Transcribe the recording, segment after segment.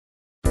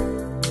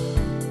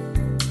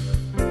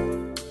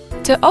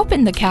To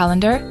open the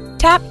calendar,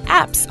 tap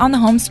Apps on the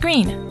home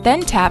screen,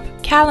 then tap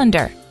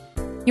Calendar.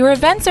 Your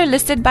events are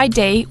listed by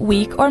day,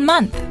 week, or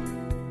month.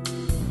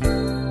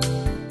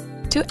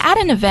 To add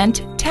an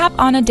event, tap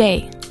on a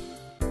day.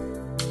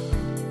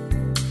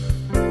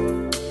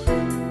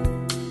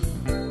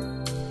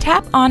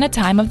 Tap on a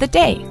time of the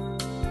day.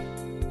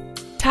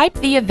 Type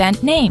the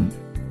event name.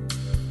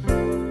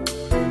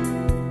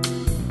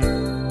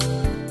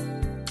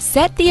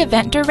 Set the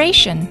event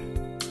duration.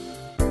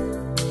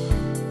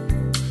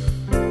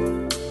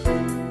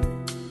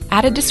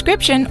 Add a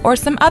description or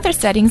some other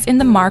settings in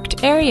the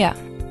marked area.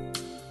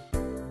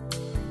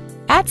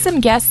 Add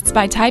some guests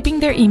by typing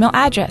their email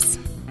address.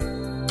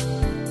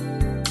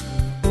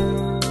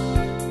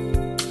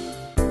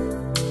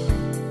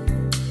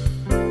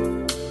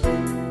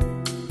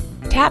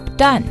 Tap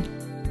Done.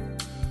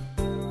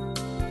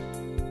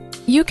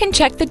 You can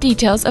check the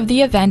details of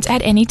the event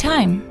at any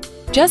time.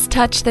 Just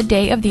touch the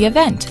day of the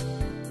event.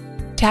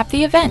 Tap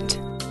the event.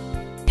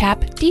 Tap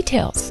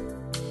Details.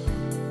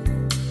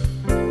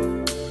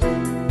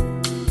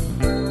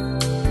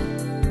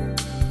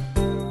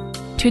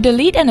 To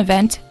delete an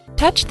event,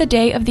 touch the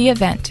day of the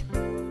event.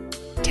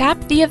 Tap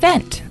the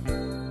event.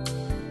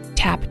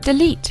 Tap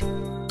Delete.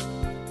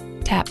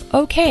 Tap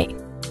OK.